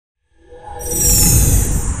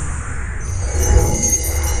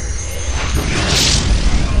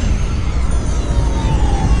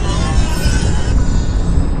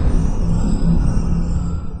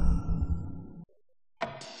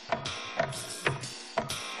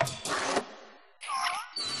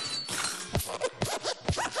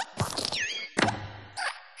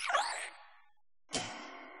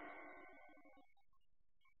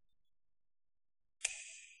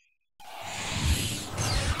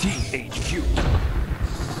THQ.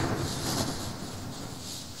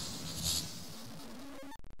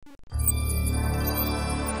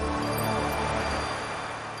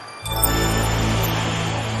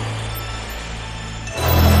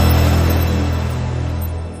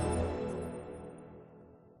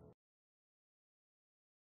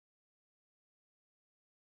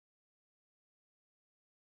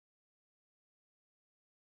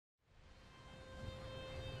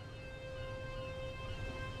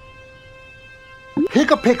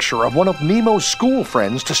 Pick a picture of one of Nemo's school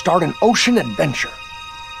friends to start an ocean adventure.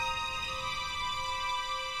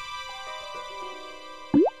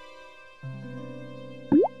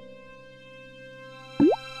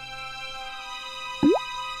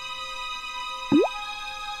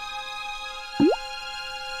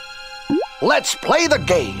 Let's play the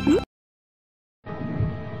game.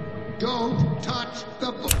 Don't touch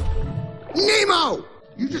the Nemo!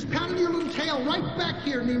 You just pounded your little tail right back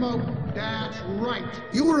here, Nemo. That's right.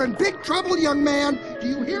 You were in big trouble, young man. Do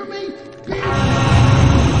you hear me?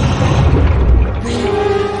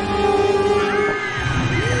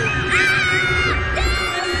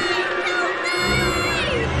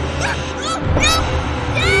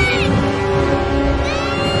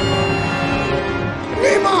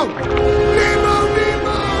 Nemo! Nemo!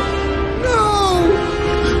 Nemo! No!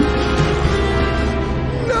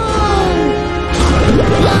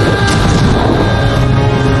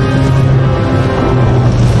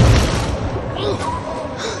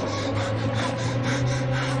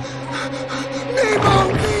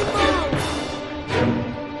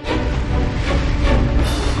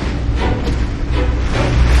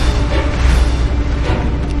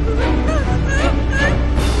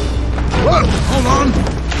 Hold on!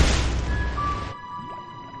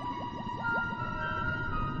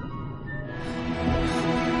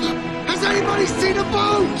 Has anybody seen a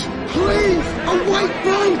boat? Please! A white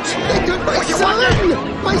boat! They got my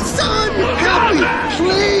son! My son! Help me!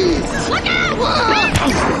 Please! Look out!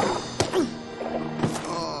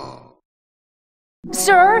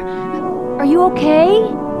 Sir, are you okay?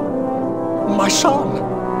 My son!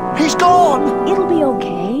 He's gone! It'll be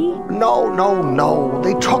okay. No.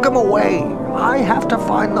 They took him away. I have to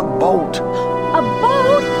find the boat. A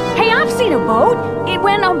boat? Hey, I've seen a boat. It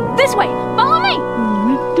went this way. Follow me.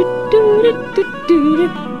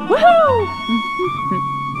 Woohoo!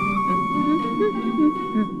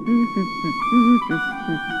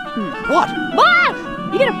 What? What?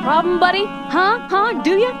 You got a problem, buddy? Huh?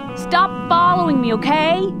 Do you? Stop following me,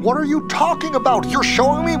 okay? What are you talking about? You're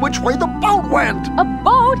showing me which way the boat went. A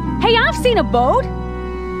boat? Hey, I've seen a boat.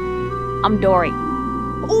 I'm Dory.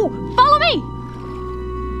 Ooh, follow me!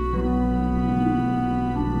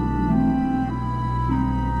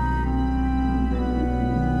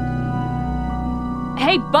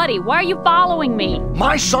 Hey, buddy, why are you following me?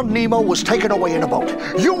 My son Nemo was taken away in a boat.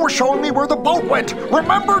 You were showing me where the boat went.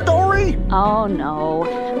 Remember, Dory? Oh, no.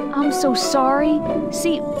 I'm so sorry.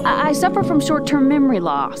 See, I suffer from short-term memory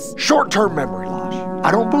loss. Short-term memory loss.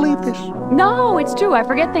 I don't believe this. No, it's true. I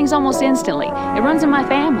forget things almost instantly. It runs in my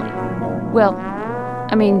family. Well,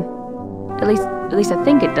 I mean, at least I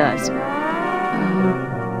think it does.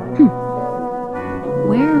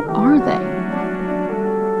 Where are they?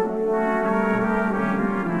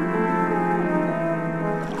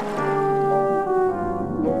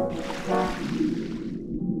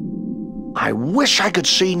 I wish I could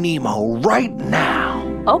see Nemo right now.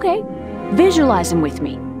 Okay, visualize him with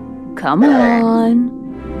me. Come on.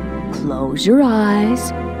 Close your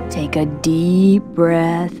eyes. Take a deep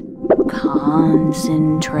breath.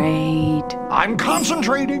 Concentrate. I'm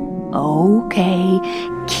concentrating. Okay,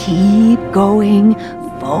 keep going.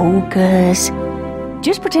 Focus.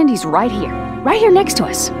 Just pretend he's right here next to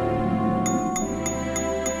us.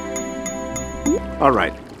 All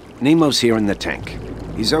right, Nemo's here in the tank.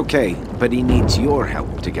 He's okay, but he needs your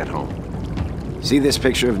help to get home. See this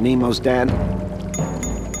picture of Nemo's dad?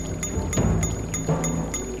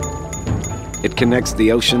 It connects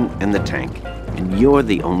the ocean and the tank, and you're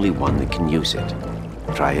the only one that can use it.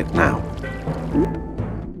 Try it now.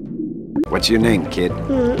 What's your name, kid?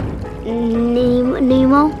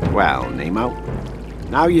 Nemo. Well, Nemo,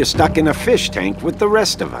 now you're stuck in a fish tank with the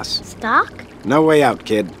rest of us. Stuck? No way out,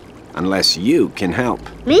 kid, unless you can help.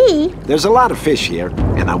 Me? There's a lot of fish here,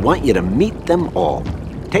 and I want you to meet them all.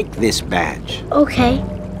 Take this badge. Okay.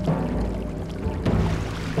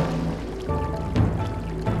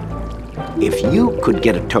 If you could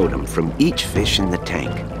get a totem from each fish in the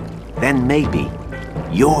tank, then maybe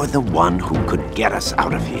you're the one who could get us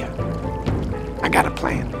out of here. I got a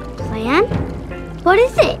plan. Plan? What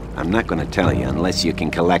is it? I'm not going to tell you unless you can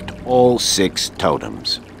collect all 6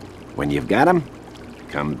 totems. When you've got them,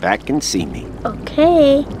 come back and see me.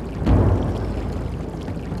 Okay.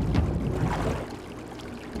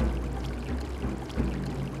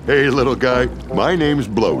 Hey, little guy. My name's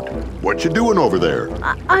Bloat. What you doing over there?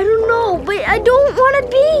 I don't know, but I don't want to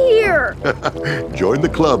be here. Join the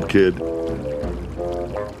club, kid.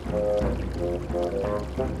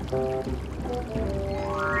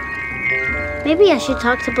 Maybe I should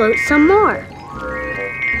talk to Bloat some more.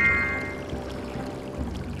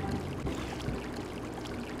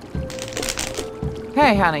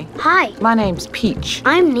 Hey, honey. Hi, My name's Peach.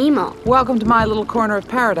 I'm Nemo. Welcome to my little corner of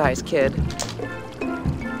paradise, kid.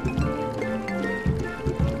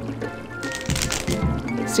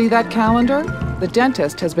 See that calendar? The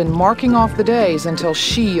dentist has been marking off the days until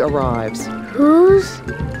she arrives. Who's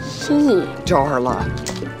she? Darla.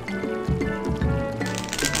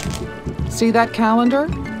 See that calendar?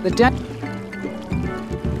 The dentist...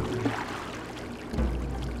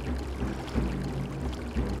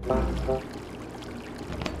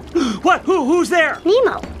 What? Who's there?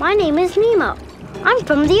 Nemo. My name is Nemo. I'm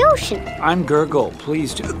from the ocean. I'm Gurgle.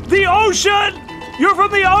 Please do. The ocean! You're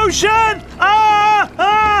from the ocean!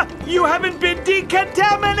 You haven't been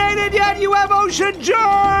decontaminated yet! You have ocean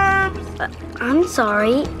germs! I'm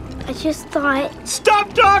sorry. I just thought...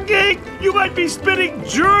 Stop talking! You might be spitting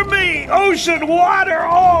germy ocean water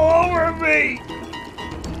all over me!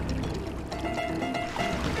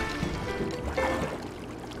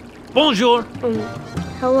 Bonjour.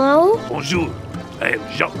 Hello? Bonjour. I am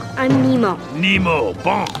Jacques. I'm Nemo. Nemo.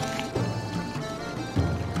 Bon.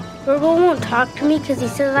 Gurgle won't talk to me because he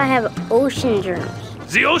says I have ocean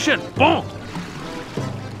germs. The ocean. Bon.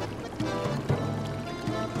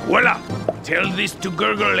 Voila. Tell this to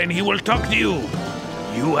Gurgle and he will talk to you.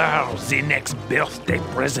 You are the next birthday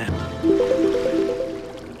present.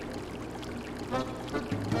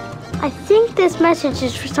 I think this message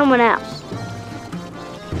is for someone else.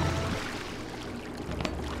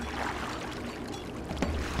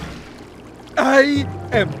 I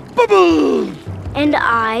am Bubbles! And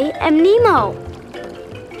I am Nemo.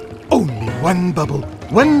 Only one bubble.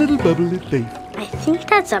 One little bubble is safe. I think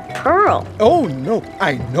that's a pearl. Oh no,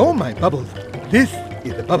 I know my Bubbles. This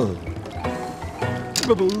is a bubble.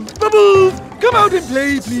 Bubbles, Bubbles! Come out and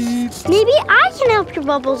play, please. Maybe I can help your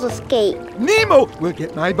bubbles escape. Nemo will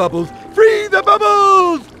get my Bubbles. Free the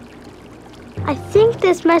Bubbles! I think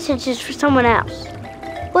this message is for someone else.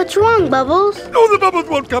 What's wrong, Bubbles? No, the Bubbles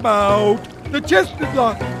won't come out. The chest is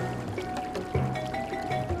locked.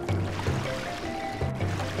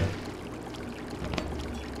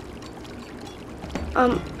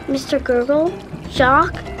 Mr. Gurgle,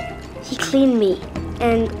 Jacques, he cleaned me,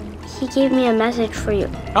 and he gave me a message for you.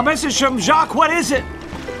 A message from Jacques. What is it?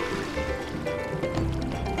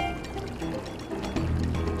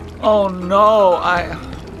 Oh no,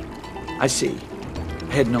 I see.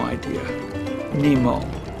 I had no idea. Nemo.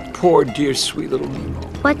 Poor, dear, sweet little Nemo.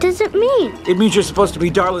 What does it mean? It means you're supposed to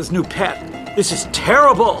be Darla's new pet. This is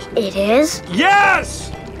terrible. It is?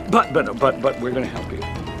 Yes! But we're gonna help you.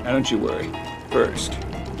 Now don't you worry. First,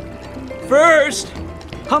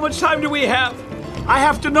 how much time do we have? I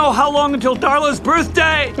have to know how long until Darla's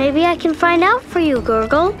birthday. Maybe I can find out for you,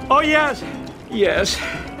 Gurgle. Oh, yes. Yes.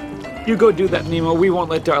 You go do that, Nemo. We won't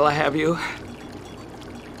let Darla have you.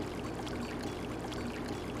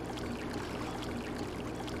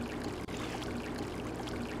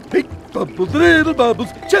 Big bubbles, little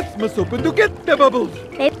bubbles, chest must open to get the bubbles.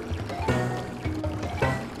 Maybe.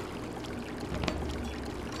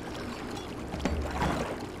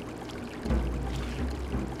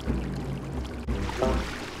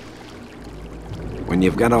 When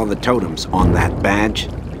you've got all the totems on that badge,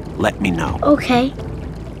 let me know. Okay.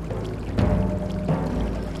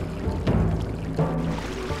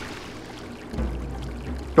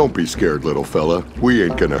 Don't be scared, little fella. We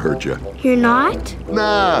ain't gonna hurt you. You're not?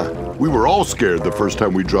 Nah, we were all scared the first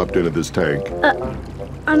time we dropped into this tank.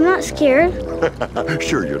 I'm not scared.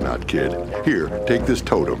 Sure you're not, kid. Here, take this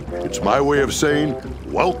totem. It's my way of saying,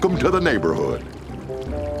 welcome to the neighborhood.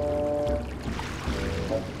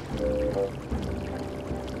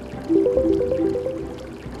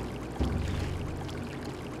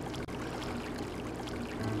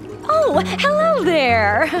 Oh, hello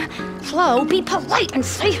there. Flo, be polite and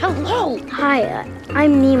say hello. Hi,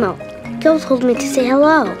 I'm Nemo. Gil told me to say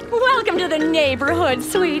hello. Welcome to the neighborhood,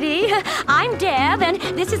 sweetie. I'm Deb, and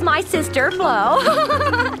this is my sister, Flo.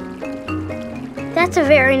 That's a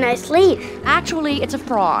very nice leaf. Actually, it's a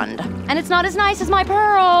frond, and it's not as nice as my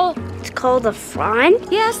pearl. It's called a frond?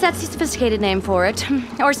 Yes, that's the sophisticated name for it.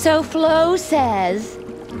 Or so Flo says.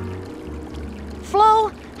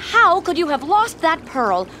 Flo, how could you have lost that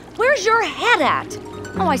pearl? Where's your head at?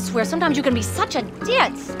 Oh, I swear, sometimes you can be such a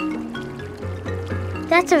ditz.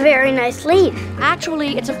 That's a very nice leaf.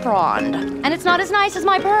 Actually, it's a frond. And it's not as nice as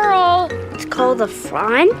my pearl. It's called a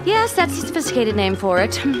frond? Yes, that's the sophisticated name for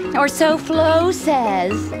it. Or so Flo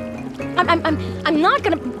says. I'm not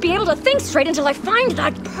gonna be able to think straight until I find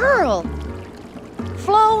that pearl.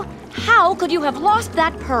 Flo, how could you have lost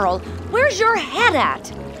that pearl? Where's your head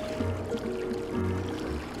at?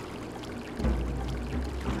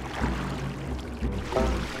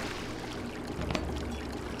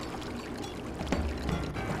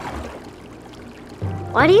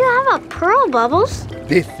 Why do you have a pearl, Bubbles?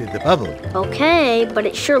 This is a bubble. Okay, but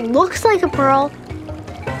it sure looks like a pearl.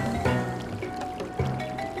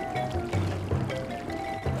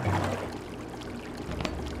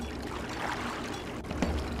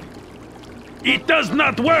 It does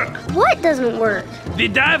not work. What doesn't work? The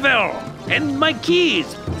diver and my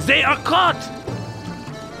keys, they are caught.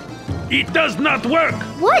 It does not work.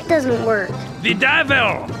 What doesn't work? The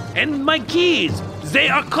diver and my keys, they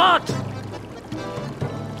are caught.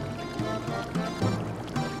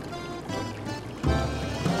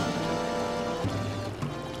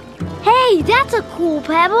 Hey, that's a cool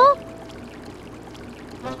pebble.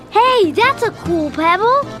 Hey, that's a cool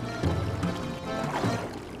pebble.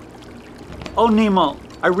 Oh, Nemo,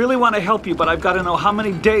 I really want to help you, but I've got to know how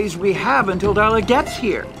many days we have until Darla gets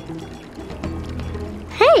here.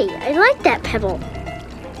 Hey, I like that pebble.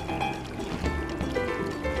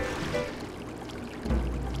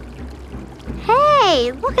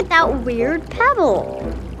 Hey, look at that weird pebble.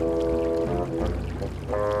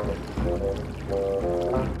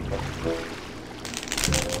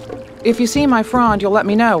 If you see my frond, you'll let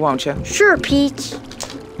me know, won't you? Sure, Peach.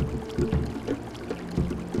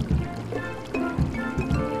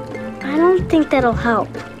 I don't think that'll help.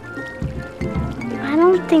 I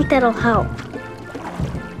don't think that'll help.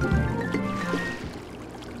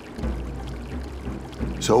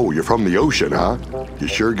 So, you're from the ocean, huh? You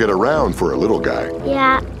sure get around for a little guy.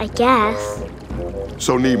 Yeah, I guess.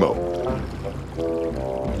 So, Nemo,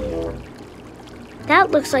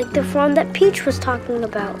 That looks like the frond that Peach was talking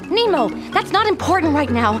about. Nemo, that's not important right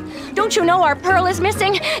now. Don't you know our pearl is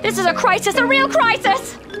missing? This is a crisis, a real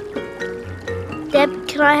crisis! Deb,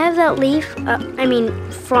 can I have that leaf?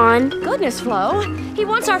 Frond. Goodness, Flo. He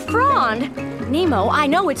wants our frond. Nemo, I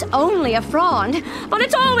know it's only a frond, but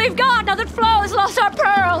it's all we've got now that Flo has lost our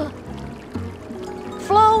pearl.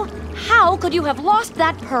 Flo, how could you have lost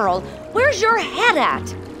that pearl? Where's your head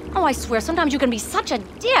at? Oh, I swear, sometimes you can be such a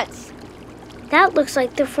ditz. That looks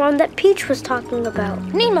like the frond that Peach was talking about.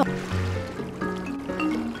 Nemo.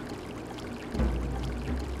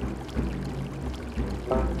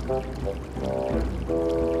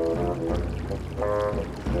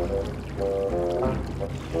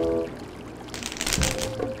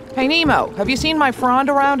 Hey, Nemo, have you seen my frond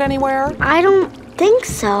around anywhere? I don't think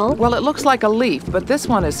so. Well, it looks like a leaf, but this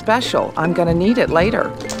one is special. I'm gonna need it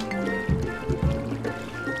later.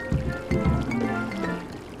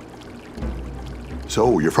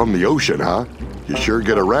 so you're from the ocean, huh? You sure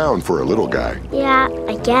get around for a little guy. Yeah,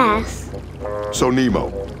 I guess. So, Nemo,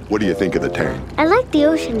 what do you think of the tank? I like the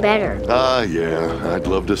ocean better. Yeah, I'd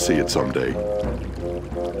love to see it someday.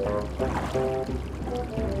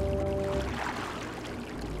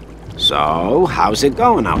 So, how's it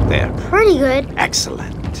going out there? Pretty good.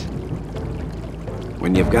 Excellent.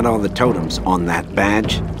 When you've got all the totems on that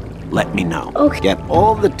badge, let me know. Okay. Get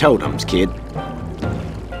all the totems, kid.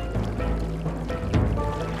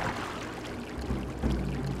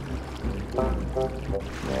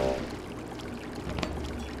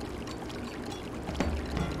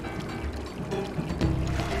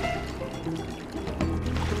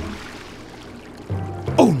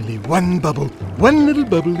 Only one bubble. One little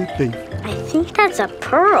bubble is safe. I think that's a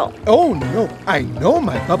pearl. Oh, no. I know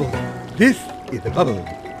my bubble. This is a bubble.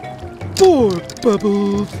 4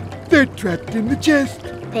 bubbles. They're trapped in the chest.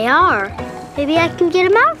 They are. Maybe I can get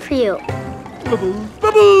them out for you. Bubbles,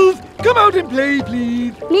 bubbles. Come out and play,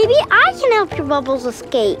 please. Maybe I can help your bubbles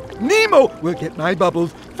escape. Nemo will get my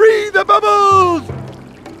bubbles. Free the bubbles!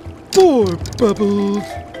 4 bubbles.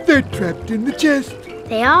 They're trapped in the chest.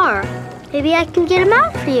 They are. Maybe I can get them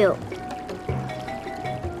out for you.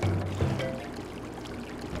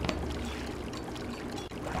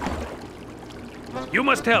 You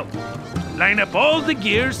must help. Line up all the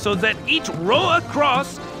gears so that each row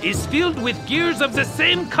across is filled with gears of the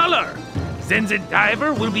same color. Then the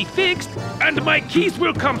diver will be fixed and my keys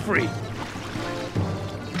will come free.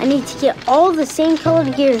 I need to get all the same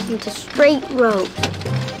colored gears into straight rows.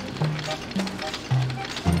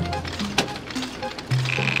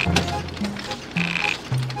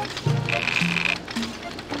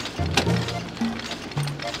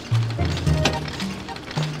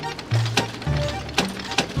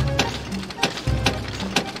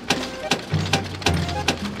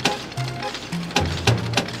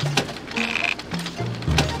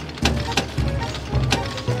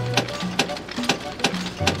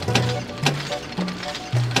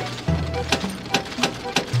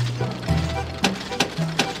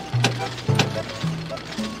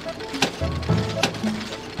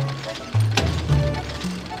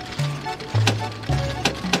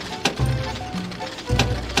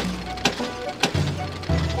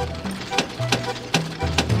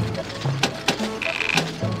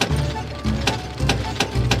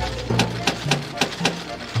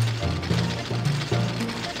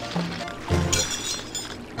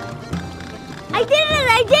 I did it!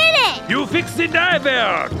 I did it! You fixed the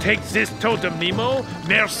diver! Take this totem, Nemo.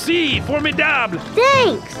 Merci, formidable!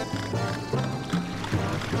 Thanks!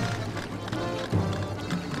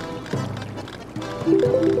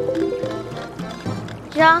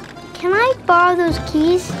 Jacques, can I borrow those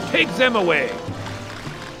keys? Take them away.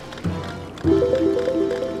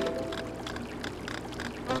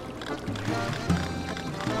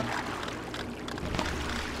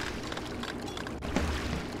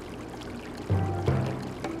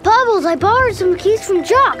 Bubbles, I borrowed some keys from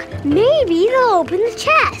Jacques. Maybe they'll open the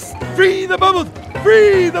chest. Free the bubbles!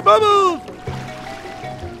 Free the bubbles!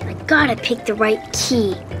 I gotta pick the right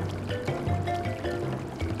key.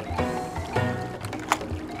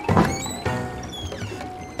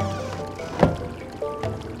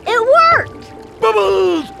 It worked!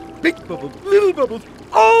 Bubbles! Big bubbles, little bubbles,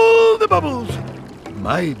 all the bubbles!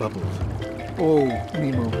 My bubbles. Oh,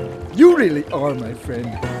 Nemo, you really are my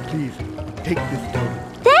friend. Please, take this totem.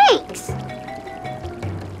 Thanks!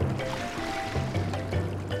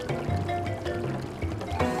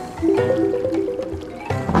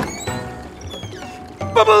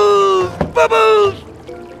 Bubbles! Bubbles!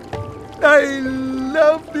 I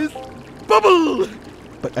love this bubble!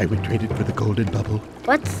 But I would trade it for the golden bubble.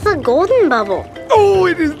 What's the golden bubble? Oh,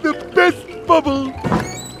 it is the best bubble!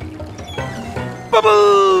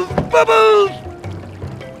 Bubbles! Bubbles!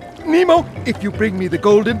 Nemo, if you bring me the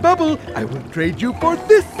golden bubble, I will trade you for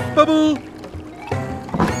this bubble.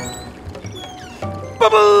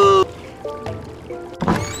 Bubble!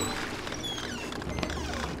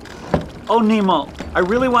 Oh, Nemo, I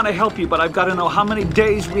really want to help you, but I've got to know how many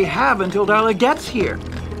days we have until Darla gets here.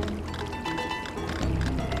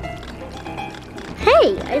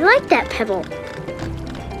 Hey, I like that pebble.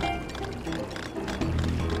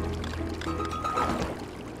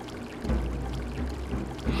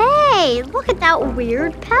 Hey, look at that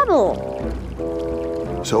weird pebble.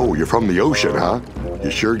 So, you're from the ocean, huh? You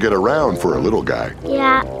sure get around for a little guy.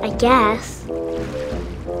 Yeah, I guess.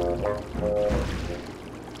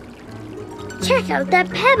 Check out that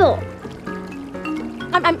pebble.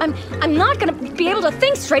 I'm not gonna be able to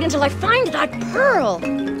think straight until I find that pearl.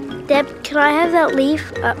 Deb, can I have that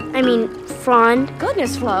leaf? Frond.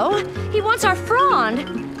 Goodness, Flo. He wants our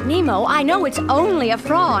frond. Nemo, I know it's only a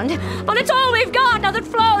frond, but it's all we've got now that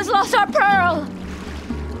Flo has lost our pearl.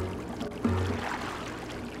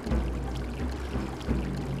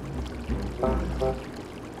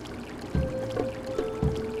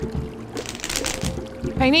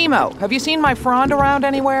 Hey, Nemo, have you seen my frond around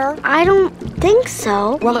anywhere? I don't think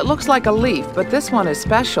so. Well, it looks like a leaf, but this one is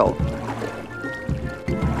special.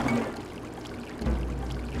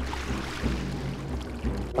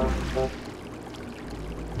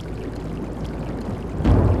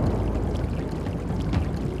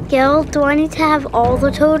 Gil, do I need to have all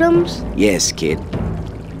the totems? Yes, kid.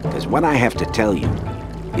 Because what I have to tell you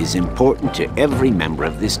is important to every member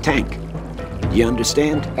of this tank. You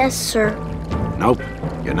understand? Yes, sir. Nope,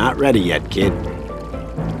 you're not ready yet, kid.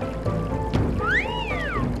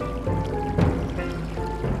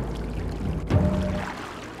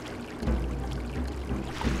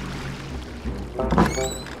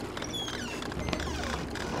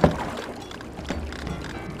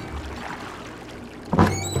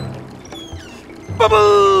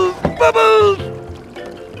 Bubbles! Bubbles!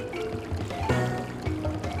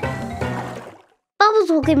 Bubbles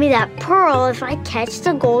will give me that pearl if I catch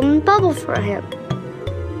the golden bubble for him.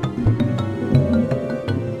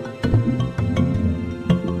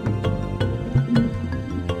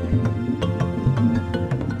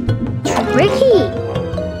 Tricky!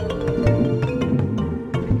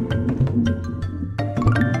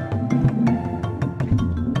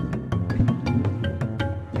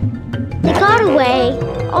 They got away.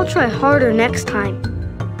 I'll try harder next time.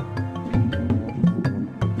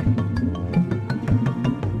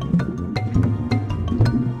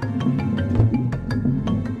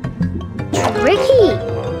 Tricky!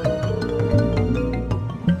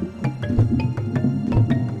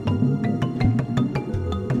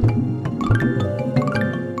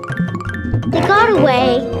 They got away.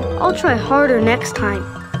 I'll try harder next time.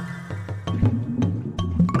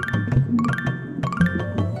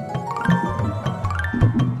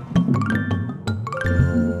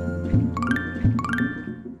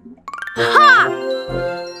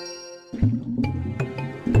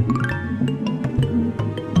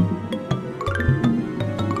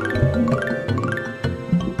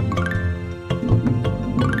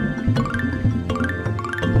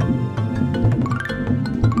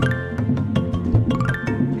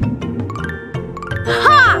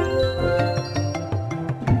 Ha!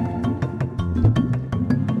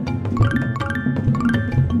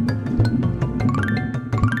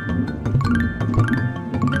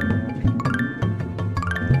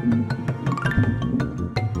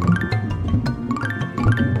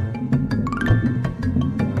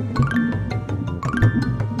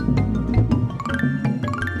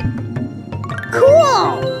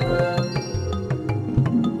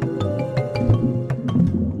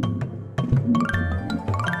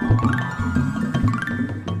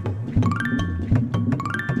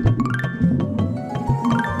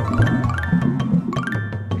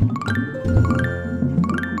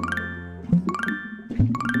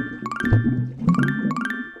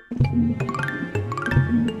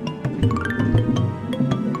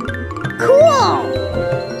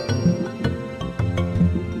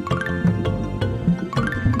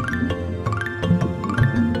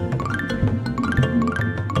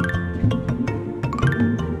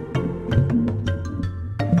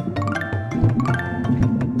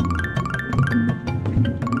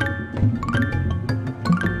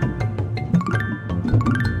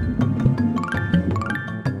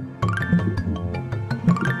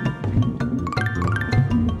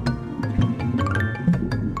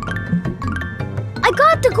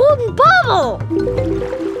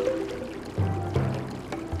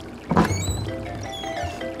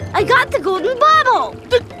 I got the golden bubble!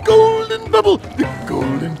 The golden bubble! The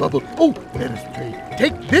golden bubble! Oh, let us trade.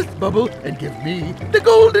 Take this bubble and give me the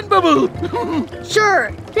golden bubble!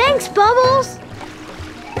 Sure. Thanks, Bubbles.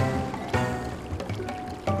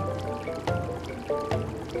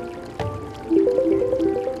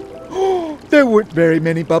 There weren't very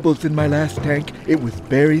many bubbles in my last tank. It was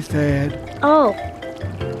very sad. Oh.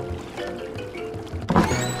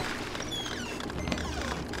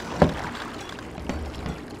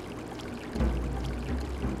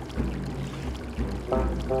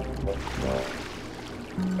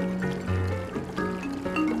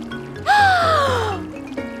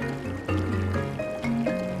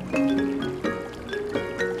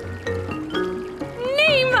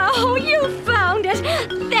 Nemo, you found it!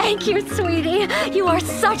 Thank you, sweetie. You are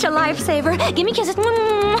such a lifesaver. Give me kisses.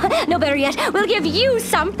 No, better yet, we'll give you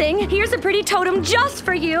something. Here's a pretty totem just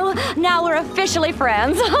for you. Now we're officially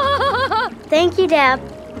friends. Thank you, Dad.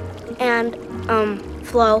 And,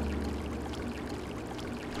 Flo.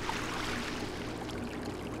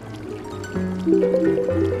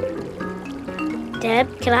 Dad,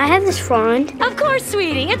 can I have this frond? Of course,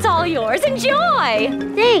 sweetie. It's all yours. Enjoy.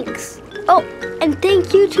 Thanks. Oh, and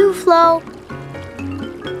thank you too, Flo.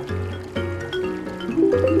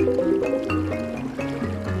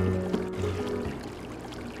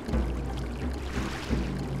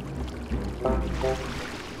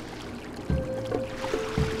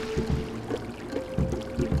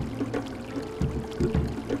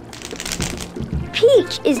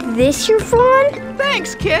 Peach, is this your frond?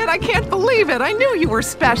 Thanks, kid. I can't believe it. I knew you were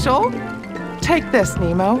special. Take this,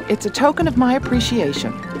 Nemo. It's a token of my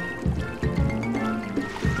appreciation.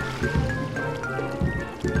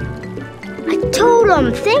 A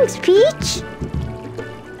totem. Thanks, Peach.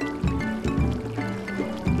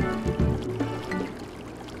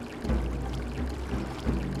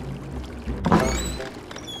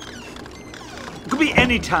 Could be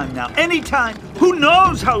any time now. Any time. Who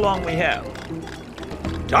knows how long we have?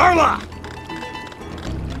 Darla!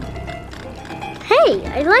 Hey,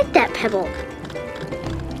 I like that pebble.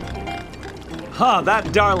 Huh, that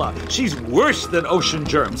Darla. She's worse than ocean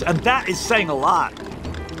germs, and that is saying a lot.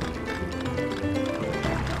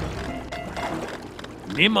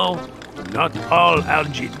 Nemo, not all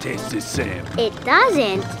algae taste the same. It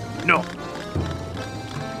doesn't. No.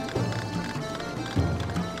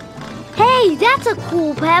 Hey, that's a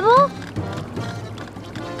cool pebble.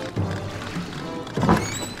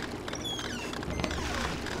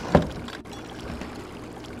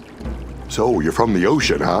 So, you're from the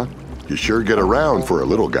ocean, huh? You sure get around for a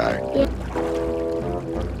little guy. Yeah.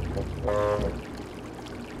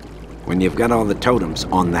 When you've got all the totems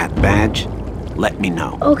on that badge, let me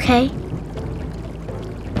know. Okay.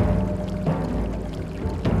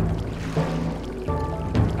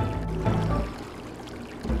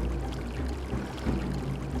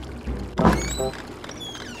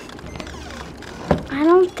 I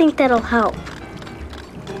don't think that'll help.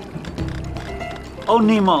 Oh,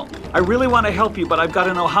 Nemo, I really want to help you, but I've got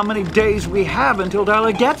to know how many days we have until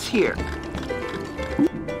Darla gets here.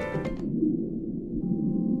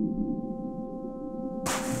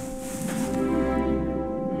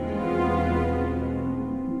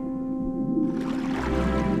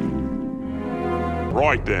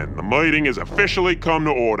 Right then, the meeting has officially come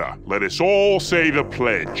to order. Let us all say the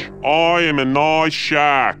pledge. I am a nice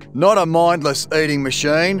shark. Not a mindless eating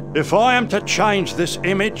machine. If I am to change this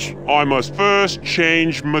image, I must first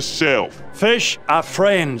change myself. Fish are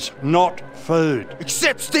friends, not food.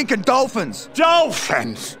 Except stinking dolphins.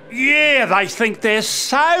 Dolphins? Yeah, they think they're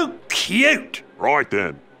so cute. Right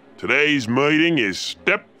then, today's meeting is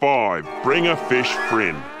step 5, bring a fish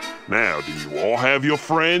friend. Now, do you all have your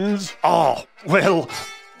friends? Oh, well,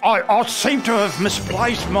 I seem to have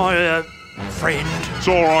misplaced my, friend. It's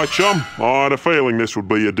all right, chum. I had a feeling this would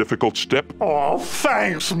be a difficult step. Oh,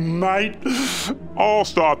 thanks, mate. I'll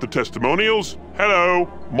start the testimonials. Hello,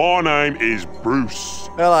 my name is Bruce.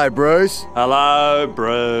 Hello, Bruce. Hello,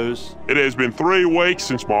 Bruce. It has been 3 weeks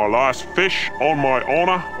since my last fish. On my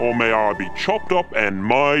honor, or may I be chopped up and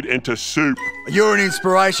made into soup. You're an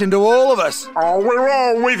inspiration to all of us. Oh, we're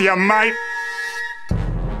all with you, mate.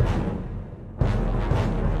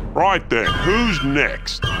 Right then, who's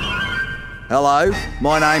next? Hello,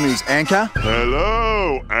 my name is Anchor.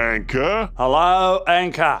 Hello, Anchor. Hello,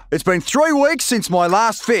 Anchor. It's been 3 weeks since my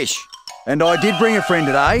last fish, and I did bring a friend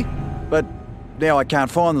today, but now I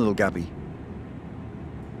can't find the little guppy.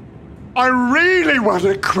 I really want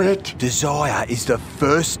to quit. Desire is the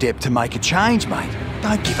first step to make a change, mate.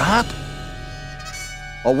 Don't give up.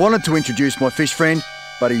 I wanted to introduce my fish friend,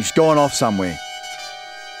 but he's gone off somewhere.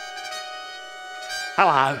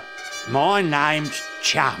 Hello. My name's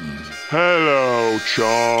Chum. Hello,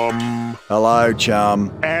 chum. Hello,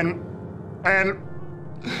 chum. And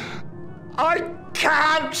I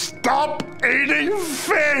can't stop eating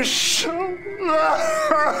fish.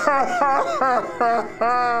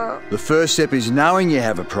 The first step is knowing you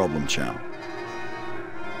have a problem, chum.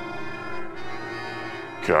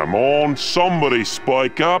 Come on, somebody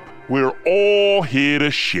spike up. We're all here to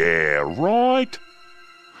share, right?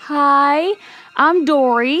 Hi, I'm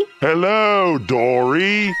Dory. Hello,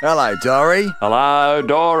 Dory. Hello, Dory. Hello,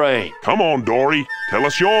 Dory. Come on, Dory. Tell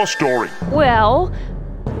us your story. Well,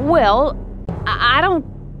 I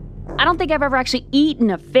don't think I've ever actually eaten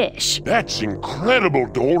a fish. That's incredible,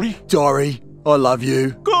 Dory. Dory, I love you.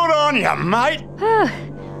 Good on you, mate.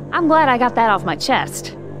 I'm glad I got that off my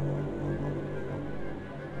chest.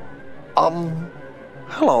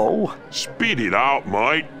 Hello. Spit it out,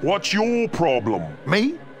 mate. What's your problem?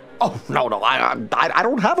 Me? Oh, no, I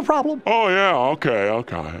don't have a problem. Oh, yeah,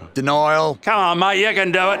 okay. Denial. Come on, mate, you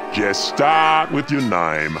can do it. Just start with your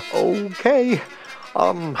name. Okay.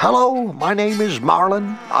 Hello, my name is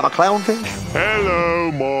Marlin. I'm a clownfish.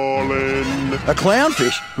 Hello, Marlin. A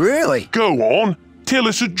clownfish? Really? Go on. Tell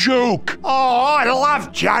us a joke. Oh, I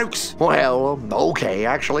love jokes. Well, okay,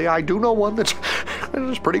 actually, I do know one that's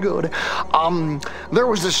pretty good. There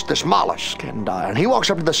was this mollusk, and he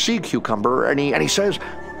walks up to the sea cucumber, and he says,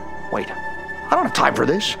 "Wait, I don't have time for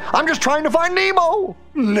this. I'm just trying to find Nemo."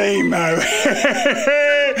 Nemo.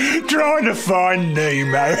 Trying to find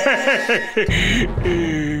Nemo.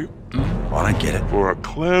 I don't get it. For a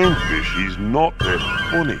clownfish, he's not that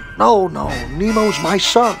funny. No, Nemo's my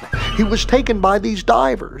son. He was taken by these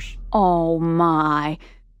divers. Oh my,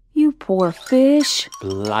 you poor fish.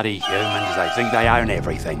 Bloody humans, they think they own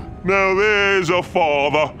everything. Now there's a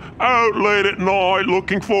father out late at night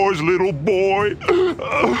looking for his little boy.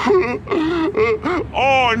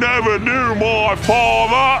 I never knew my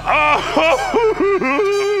father.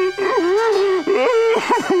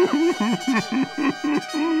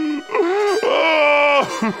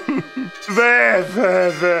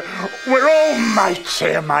 There. We're all mates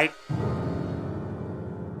here, mate.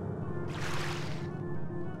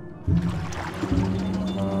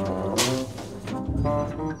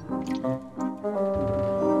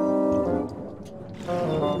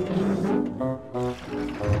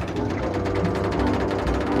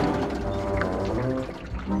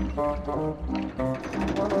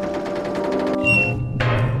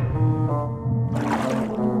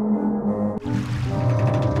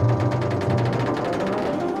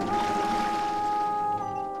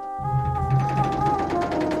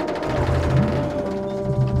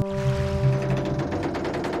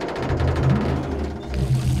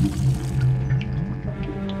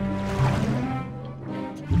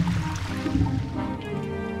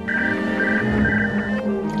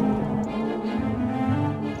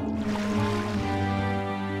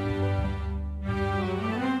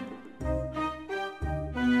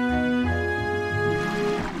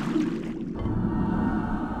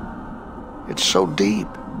 It's so deep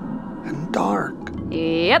and dark.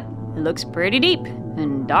 Yep, it looks pretty deep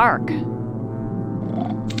and dark.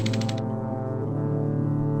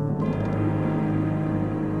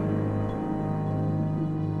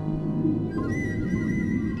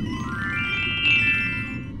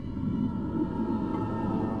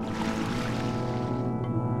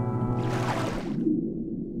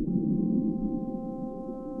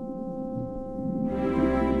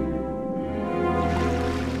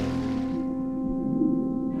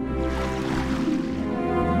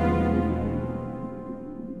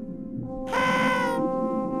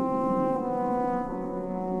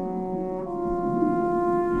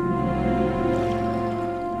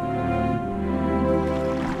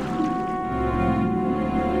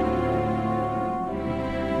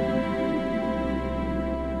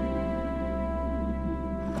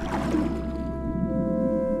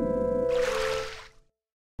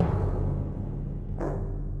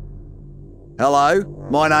 Hello,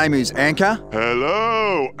 my name is Anchor.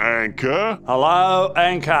 Hello, Anchor. Hello,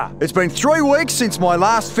 Anchor. It's been 3 weeks since my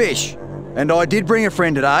last fish, and I did bring a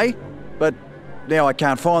friend today, but now I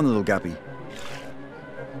can't find the little guppy.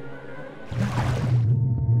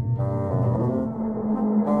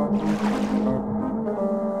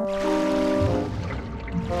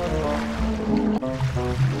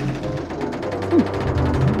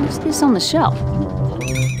 What's this on the shelf?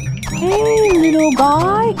 Hey, little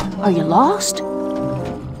guy, are you lost?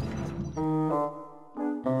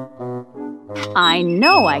 I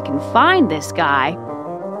know I can find this guy.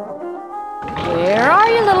 Where are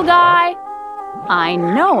you, little guy? I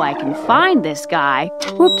know I can find this guy.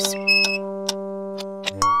 Whoops.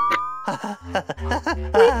 We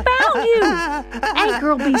found you!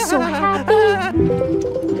 Anchor'll be so happy.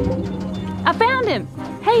 I found him.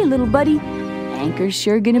 Hey, little buddy. Anchor's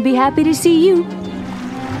sure gonna be happy to see you.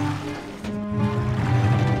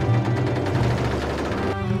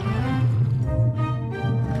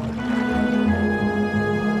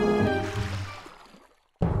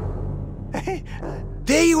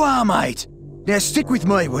 There you are, mate. Now stick with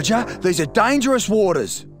me, would ya? These are dangerous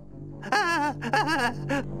waters.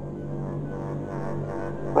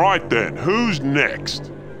 Right then, who's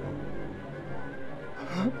next?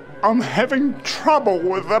 I'm having trouble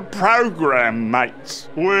with the program, mates.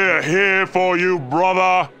 We're here for you,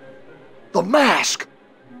 brother. The mask!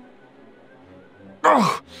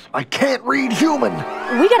 Ugh, I can't read human.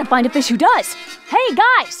 We gotta find a fish who does. Hey,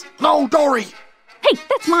 guys! No, Dory! Hey,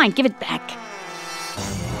 that's mine. Give it back.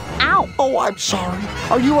 Ow! Oh, I'm sorry.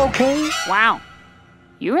 Are you okay? Wow.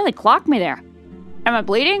 You really clocked me there. Am I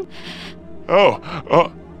bleeding? Oh,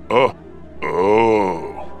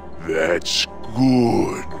 that's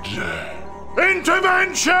good.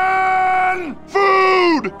 Intervention!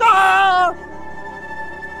 Food! Ah!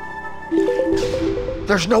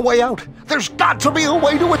 There's no way out. There's got to be a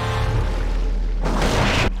way to it.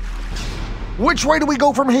 Which way do we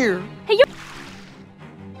go from here? Hey, you...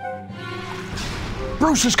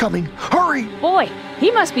 Bruce is coming. Hurry! Boy,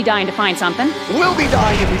 he must be dying to find something. We'll be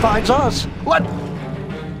dying if he finds us. Let...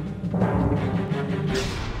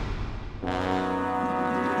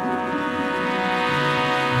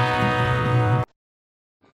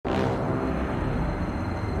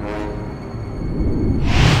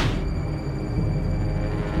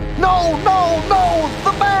 No, no, no!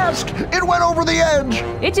 The mask! It went over the edge!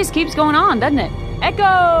 It just keeps going on, doesn't it?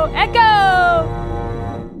 Echo! Echo!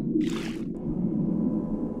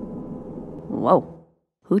 Whoa.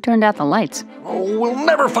 Who turned out the lights? Oh, we'll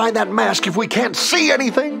never find that mask if we can't see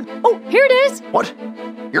anything! Oh, here it is! What?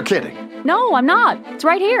 You're kidding. No, I'm not. It's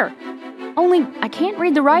right here. Only, I can't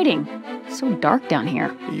read the writing. It's so dark down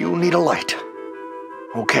here. You need a light.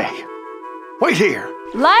 Okay. Wait here.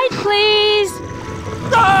 Light, please!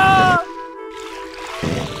 Ah!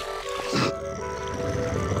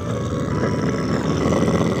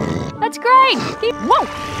 That's great! Whoa!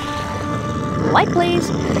 Light, please.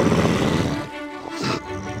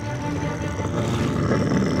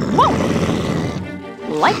 Whoa!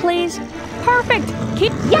 Light, please. Perfect!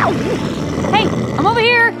 Keep... Yow! Hey, I'm over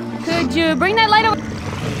here. Could you bring that light over?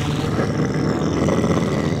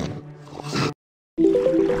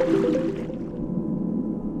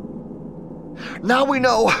 Now we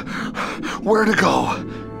know where to go.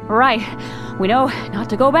 Right. We know not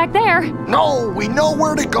to go back there. No, we know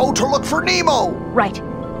where to go to look for Nemo. Right.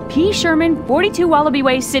 P. Sherman, 42 Wallaby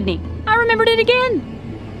Way, Sydney. I remembered it again.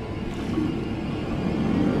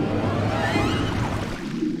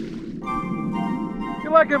 You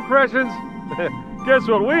like impressions? Guess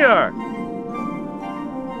what we are?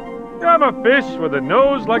 I'm a fish with a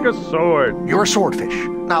nose like a sword. You're a swordfish.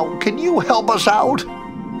 Now, can you help us out?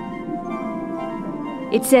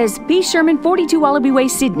 It says P. Sherman, 42 Wallaby Way,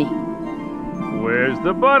 Sydney. Where's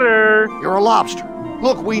the butter? You're a lobster.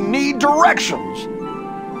 Look, we need directions.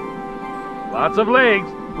 Lots of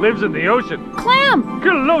legs. Lives in the ocean. Clam!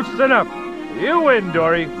 Close enough. You win,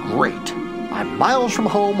 Dory. Great. I'm miles from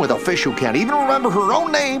home with a fish who can't even remember her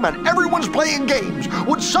own name and everyone's playing games.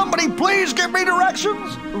 Would somebody please give me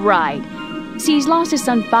directions? Right. See, he's lost his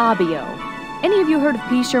son Fabio. Any of you heard of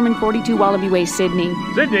P. Sherman, 42 Wallaby Way, Sydney?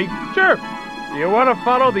 Sydney? Sure. You want to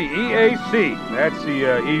follow the EAC. That's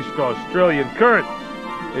the East Australian Current.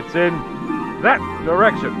 It's in that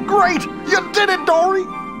direction. Great! You did it, Dory!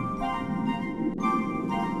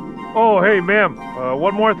 Oh, hey, ma'am.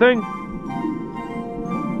 One more thing.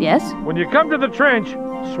 Yes? When you come to the trench,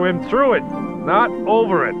 swim through it, not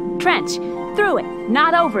over it. Trench. Through it,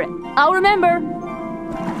 not over it. I'll remember.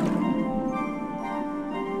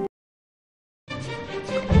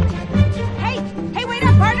 Hey, wait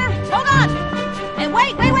up, partner. Hold on. And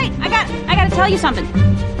wait. I gotta tell you something.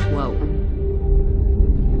 Whoa.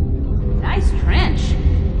 Nice trench.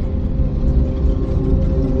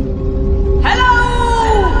 Hello!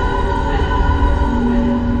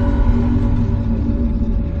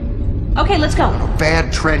 Okay, let's go.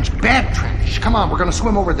 Bad trench. Come on, we're gonna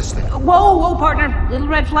swim over this thing. Whoa, partner. Little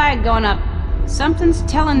red flag going up. Something's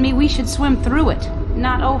telling me we should swim through it,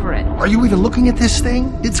 not over it. Are you even looking at this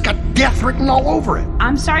thing? It's got death written all over it.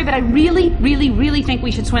 I'm sorry, but I really think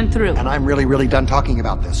we should swim through. And I'm really done talking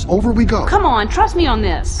about this. Over we go. Come on, trust me on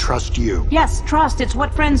this. Trust you. Yes, trust. It's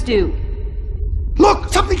what friends do.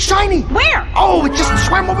 Look, something shiny. Where? Oh, it just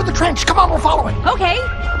swam over the trench. Come on, we'll follow it. Okay.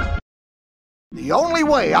 The only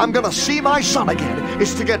way I'm gonna see my son again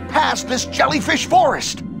is to get past this jellyfish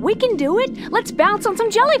forest. We can do it. Let's bounce on some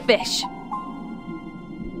jellyfish.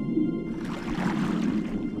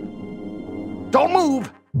 Don't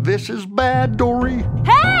move. This is bad, Dory.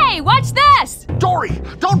 Hey, watch this! Dory,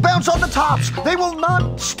 don't bounce on the tops. They will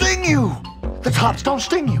not sting you. The tops don't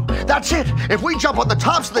sting you. That's it. If we jump on the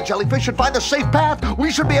tops of the jellyfish and find the safe path,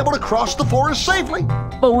 we should be able to cross the forest safely.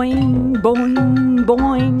 Boing, boing,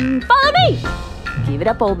 boing. Follow me! Give it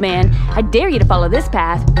up, old man. I dare you to follow this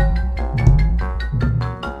path.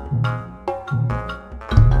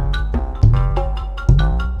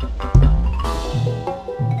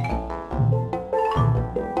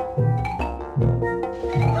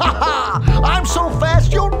 I'm so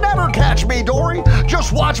fast you'll never catch me, Dory.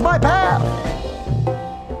 Just watch my path.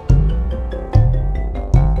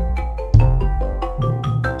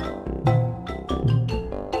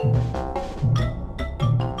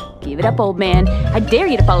 Give it up, old man. I dare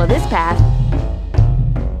you to follow this path.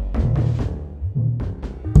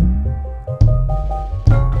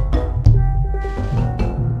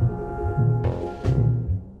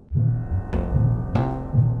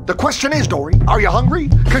 The question is, Dory, are you hungry?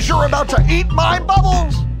 Because you're about to eat my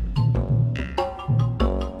bubbles.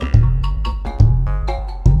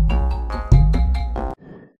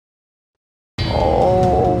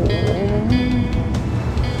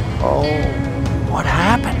 What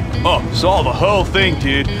happened? Oh, saw the whole thing,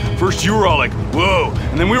 dude. First you were all like, whoa,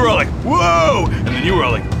 and then we were all like, whoa, and then you were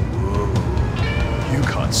all like, whoa. You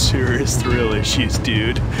got serious thrill issues,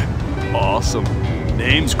 dude. Awesome.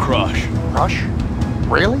 Name's Crush. Crush?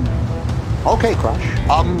 Really? Okay, Crush.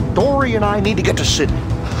 Dory and I need to get to Sydney.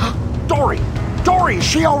 Dory! Dory, is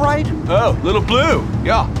she all right? Oh, Little Blue.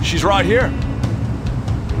 Yeah, she's right here.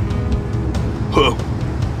 Huh.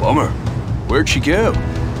 Bummer. Where'd she go?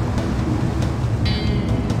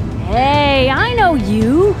 Hey, I know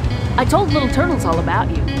you. I told Little Turtles all about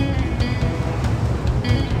you.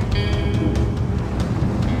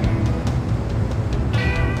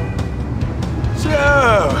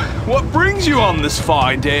 So, what brings you on this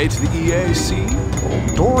fine day to the EAC?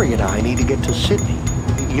 Oh, Dory and I need to get to Sydney.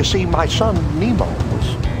 You see, my son, Nemo,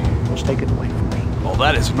 was taken away from me. Well,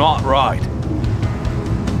 that is not right.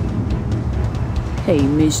 Hey,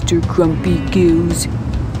 Mr. Grumpy Goose.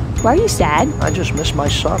 Why are you sad? I just miss my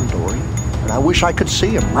son, Dory, and I wish I could see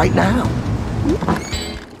him right now.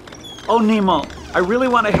 Oh, Nemo, I really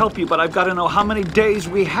want to help you, but I've got to know how many days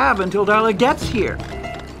we have until Darla gets here.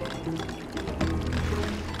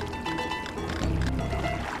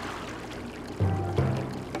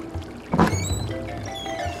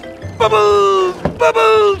 Bubbles!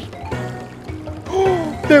 Bubbles!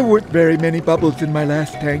 There weren't very many bubbles in my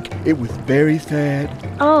last tank. It was very sad.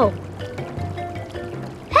 Oh.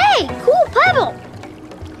 Hey, cool pebble!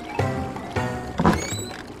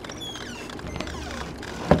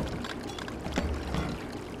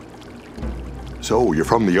 So, you're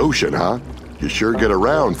from the ocean, huh? You sure get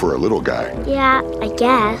around for a little guy. Yeah, I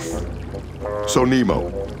guess. So, Nemo,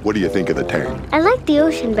 what do you think of the tank? I like the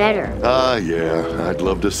ocean better. Yeah, I'd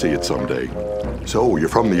love to see it someday. So, you're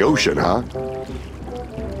from the ocean, huh?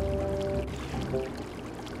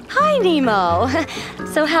 Hi, Nemo.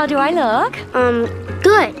 So how do I look?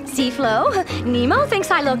 Good. See, Flo? Nemo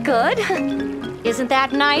thinks I look good. Isn't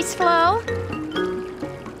that nice, Flo?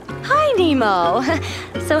 Hi, Nemo.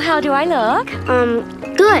 So how do I look?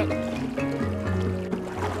 Good.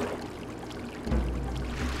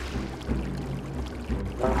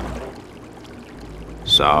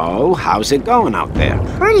 So, how's it going out there?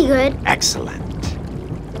 Pretty good. Excellent.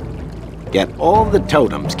 Get all the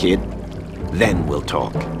totems, kid. Then we'll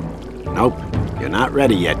talk. Nope, you're not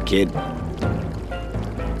ready yet, kid.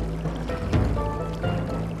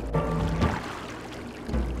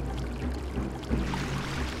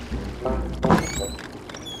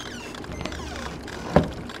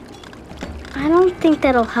 I don't think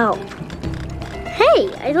that'll help.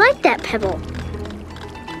 Hey, I like that pebble.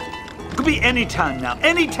 Could be any time now,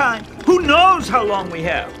 any time. Who knows how long we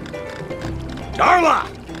have? Darla!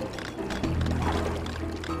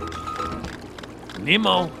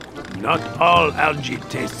 Nemo, not all algae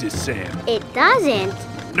taste the same. It doesn't.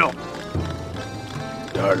 No.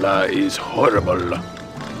 Darla is horrible.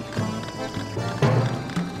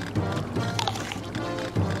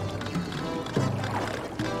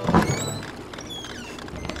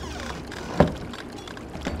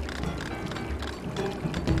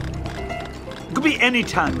 Could be any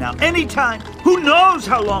time now, any time. Who knows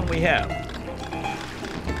how long we have?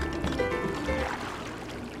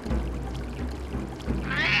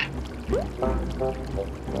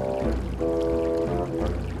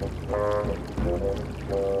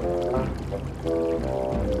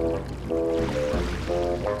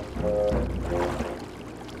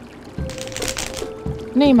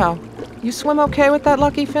 Nemo, you swim okay with that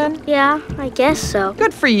lucky fin? Yeah, I guess so.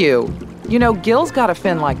 Good for you. You know, Gil's got a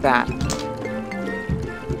fin like that.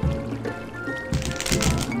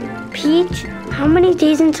 Peach, how many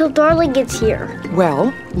days until Darla gets here?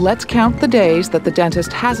 Well, let's count the days that the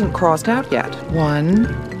dentist hasn't crossed out yet.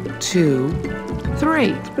 1, 2,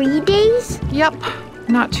 3. 3 days? Yep,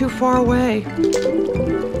 not too far away.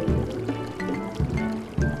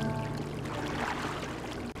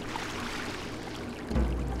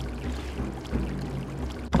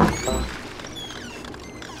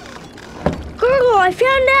 I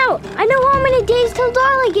found out! I know how many days till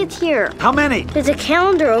Darla gets here. How many? There's a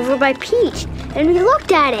calendar over by Peach, and we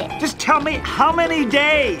looked at it. Just tell me how many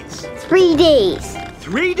days? 3 days.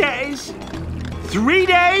 3 days? 3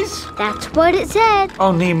 days? That's what it said.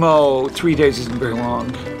 Oh, Nemo, 3 days isn't very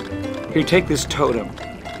long. Here, take this totem.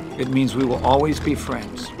 It means we will always be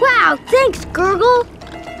friends. Wow, thanks, Gurgle.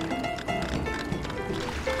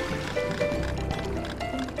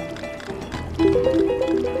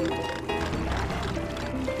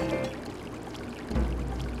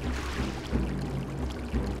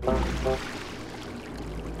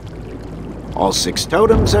 All 6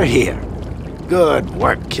 totems are here. Good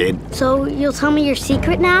work, kid. So you'll tell me your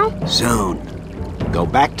secret now? Soon. Go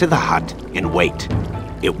back to the hut and wait.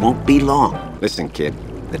 It won't be long. Listen, kid.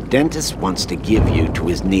 The dentist wants to give you to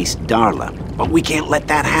his niece Darla, but we can't let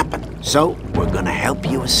that happen. So we're gonna help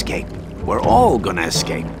you escape. We're all gonna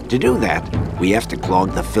escape. To do that, we have to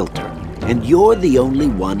clog the filter. And you're the only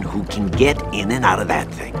one who can get in and out of that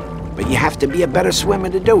thing. But you have to be a better swimmer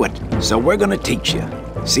to do it. So we're gonna teach you.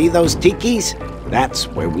 See those tikis? That's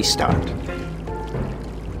where we start.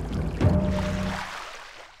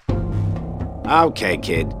 Okay,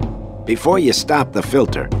 kid. Before you stop the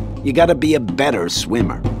filter, you gotta be a better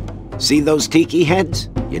swimmer. See those tiki heads?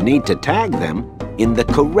 You need to tag them in the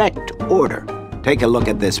correct order. Take a look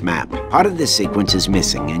at this map. Part of this sequence is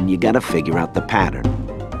missing, and you gotta figure out the pattern.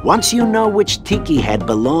 Once you know which tiki head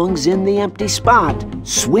belongs in the empty spot,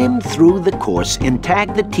 swim through the course and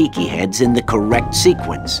tag the tiki heads in the correct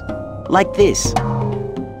sequence. Like this.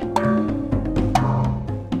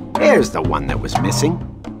 There's the one that was missing.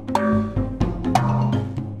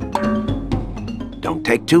 Don't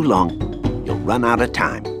take too long. You'll run out of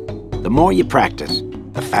time. The more you practice,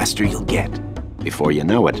 the faster you'll get. Before you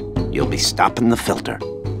know it, you'll be stopping the filter.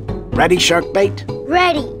 Ready, shark bait?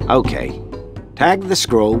 Ready. Okay. Tag the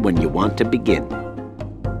scroll when you want to begin.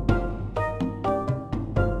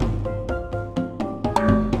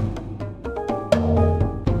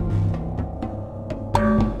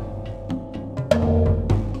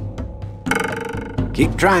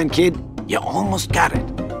 Keep trying, kid. You almost got it.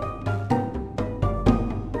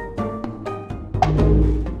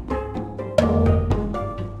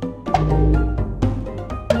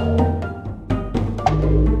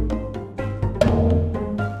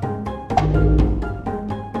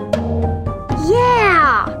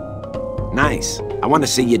 Nice. I want to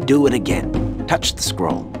see you do it again. Touch the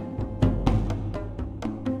scroll.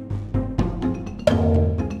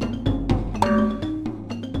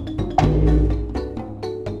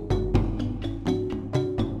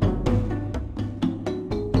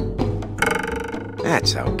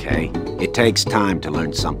 That's okay. It takes time to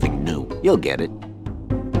learn something new. You'll get it.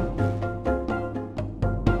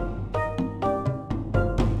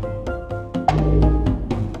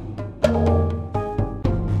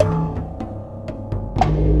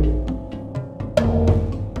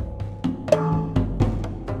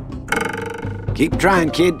 Keep trying,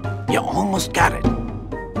 kid. You almost got it.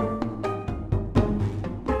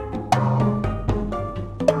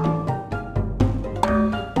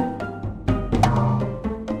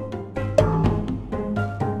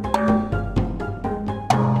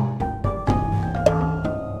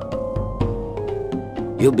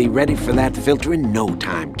 You'll be ready for that filter in no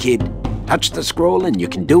time, kid. Touch the scroll and you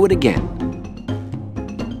can do it again.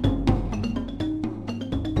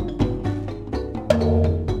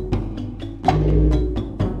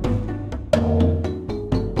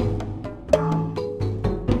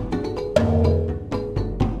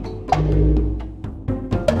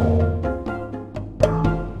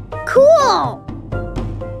 Cool!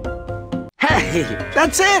 Hey,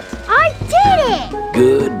 that's it! I did it!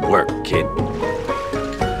 Good work, kid.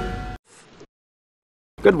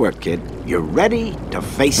 Good work, kid. You're ready to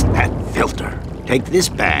face that filter. Take this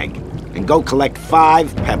bag and go collect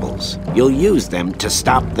 5 pebbles. You'll use them to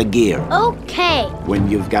stop the gear. Okay. When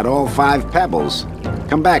you've got all 5 pebbles,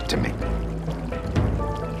 come back to me.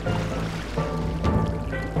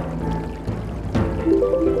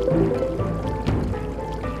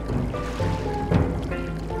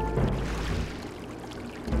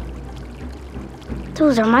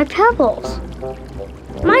 Those are my pebbles.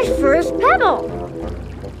 My first pebble.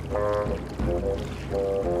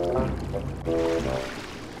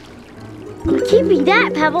 I'm keeping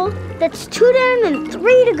that pebble. That's 2 down and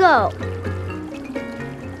 3 to go.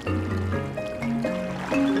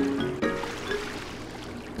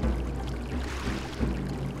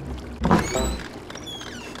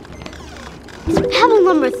 It's pebble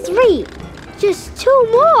number 3. Just 2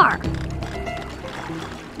 more.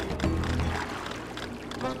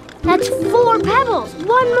 That's 4 pebbles. 1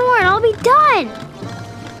 more and I'll be done.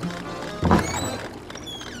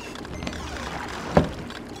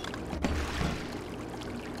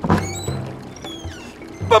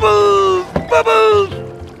 Bubbles! Bubbles!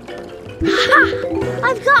 Ha!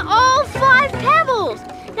 I've got all 5 pebbles.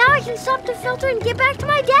 Now I can stop the filter and get back to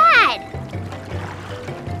my dad.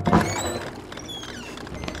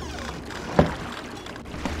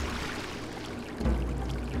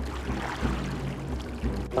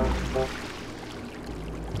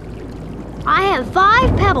 I have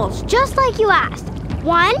 5 pebbles, just like you asked.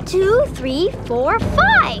 1, 2, 3, 4,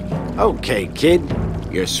 5. Okay, kid.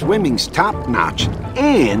 Your swimming's top-notch,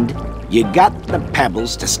 and you got the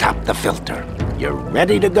pebbles to stop the filter. You're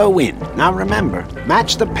ready to go in. Now remember,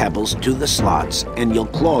 match the pebbles to the slots, and you'll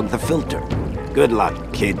clog the filter. Good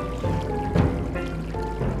luck, kid.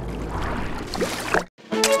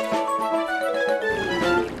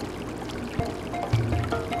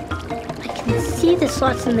 See the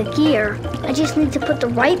slots in the gear. I just need to put the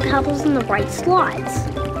right pebbles in the right slots.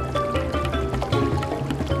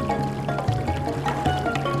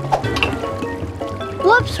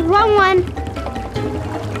 Whoops, wrong one.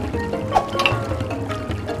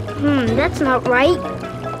 That's not right.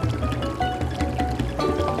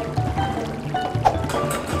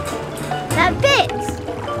 That fits.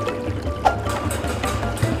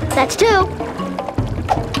 That's 2.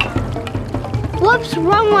 Whoops,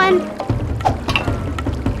 wrong one.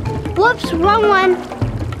 Whoops, wrong one.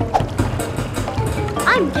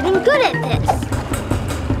 I'm getting good at this.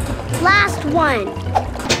 Last one.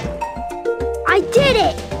 I did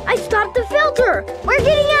it! I stopped the filter! We're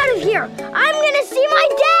getting out of here! I'm gonna see my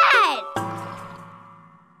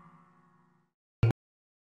dad!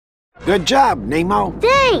 Good job, Nemo.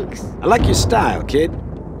 Thanks! I like your style, kid.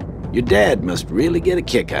 Your dad must really get a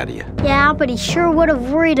kick out of you. Yeah, but he sure would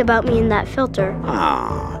have worried about me in that filter.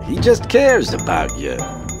 Ah, he just cares about you.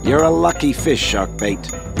 You're a lucky fish, Sharkbait.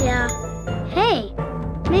 Yeah. Hey,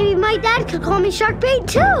 maybe my dad could call me Sharkbait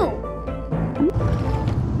too!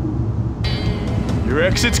 Your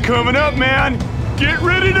exit's coming up, man. Get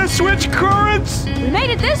ready to switch currents. We made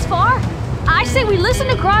it this far. I say we listen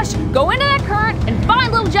to Crush, go into that current, and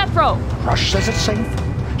find little Jethro. Crush says it's safe.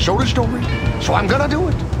 So does Dory. So I'm gonna do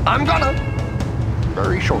it. I'm gonna.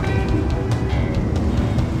 Very shortly.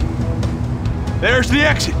 There's the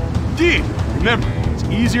exit. Dee, remember, it's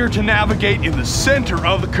easier to navigate in the center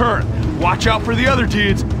of the current. Watch out for the other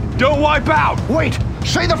dudes. Don't wipe out. Wait,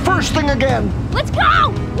 say the first thing again. Let's go!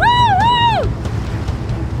 Woo-hoo!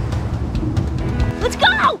 Let's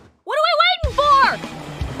go! What are we waiting for?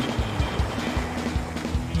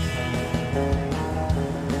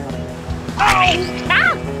 Ow!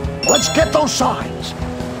 Ah! Let's get those signs.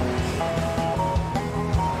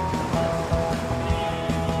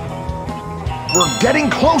 We're getting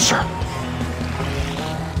closer.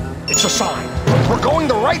 It's a sign. We're going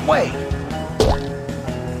the right way.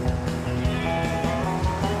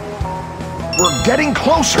 We're getting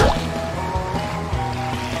closer.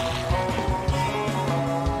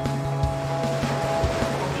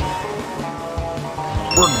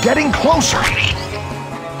 We're getting closer.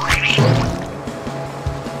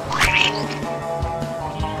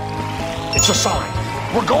 It's a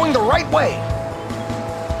sign. We're going the right way.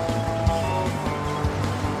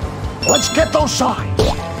 Let's get those signs.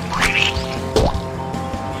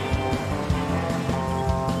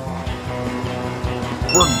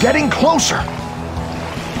 We're getting closer.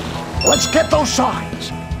 Let's get those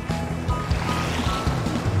signs.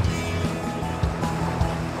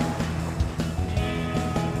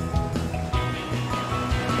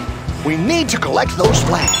 We need to collect those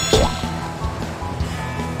flags.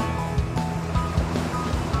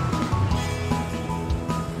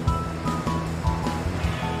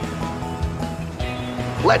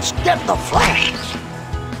 Let's get the flags.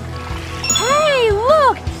 Hey,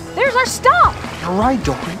 look! There's our stop! You're right,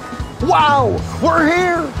 Dory. Wow, we're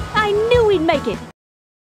here! I knew we'd make it.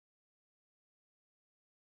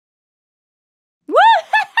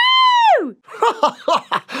 Woo-hoo-hoo!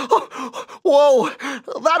 Whoa,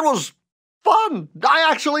 that was fun. I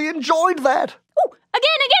actually enjoyed that. Ooh,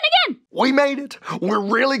 again! We made it. We're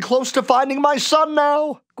really close to finding my son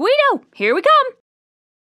now. Guido, here we come.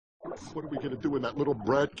 What are we gonna do when that little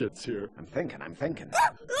brat gets here? I'm thinking. Nemo!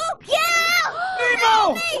 Help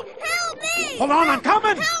me! Hold on, I'm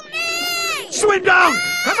coming! Help me! Swim down!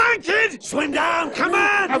 Come on, kid! Swim down! Come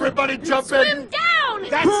on! Everybody jump Swim in! down!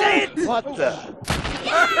 That's it! What the?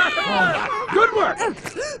 Good work!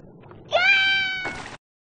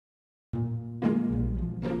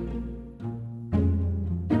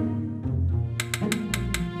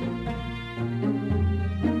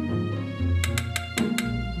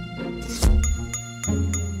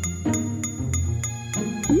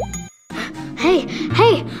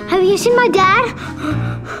 Hey, have you seen my dad?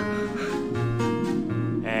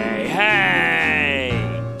 Hey!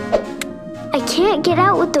 I can't get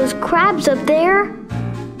out with those crabs up there.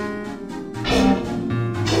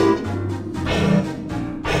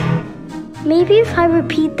 Maybe if I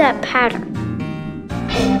repeat that pattern.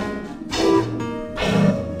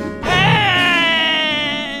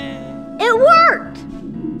 It worked!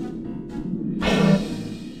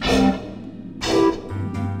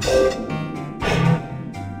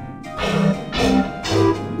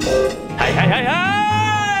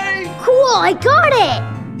 Hey! Cool, I got it!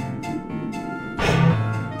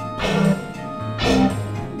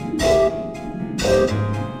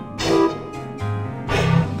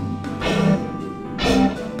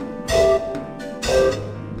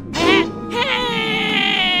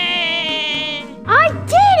 I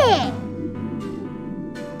did it!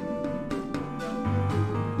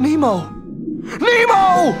 Nemo!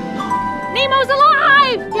 Nemo! Nemo's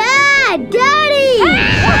alive! Dad! Daddy!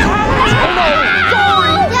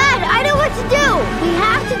 Dad, I know what to do! We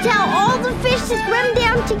have to tell all the fish to swim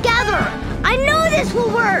down together! I know this will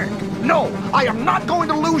work! No, I am not going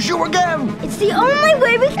to lose you again! It's the only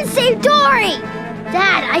way we can save Dory!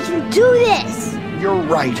 Dad, I can do this! You're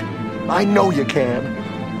right. I know you can.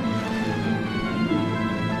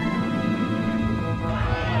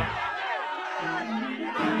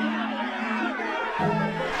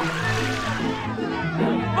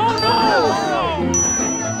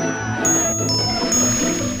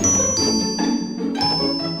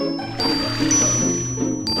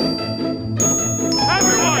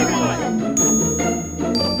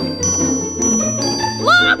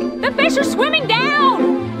 Look! The fish are swimming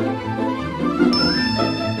down!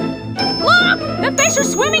 Look! The fish are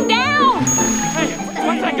swimming down! Hey,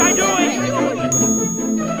 what's that guy doing?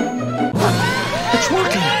 It's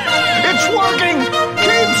working! It's working!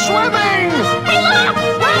 Keep swimming! Hey, look!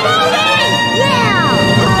 We're moving! Yeah!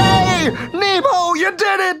 Hooray! Nemo, you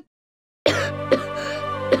did it!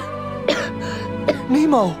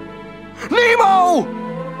 Nemo! Nemo!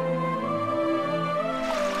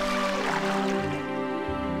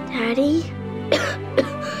 Daddy?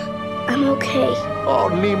 I'm okay. Oh,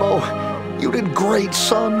 Nemo, you did great,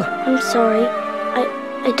 son. I'm sorry.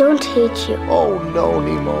 I don't hate you. Oh, no,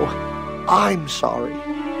 Nemo. I'm sorry.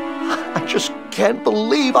 I just can't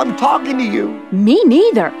believe I'm talking to you. Me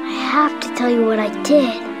neither. I have to tell you what I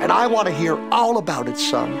did. And I want to hear all about it,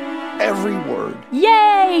 son. Every word.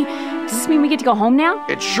 Yay! Does this mean we get to go home now?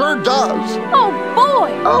 It sure does. Oh,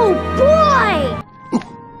 boy! Oh, boy!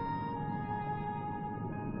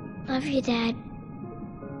 Love you, Dad.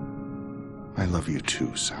 I love you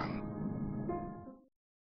too, son.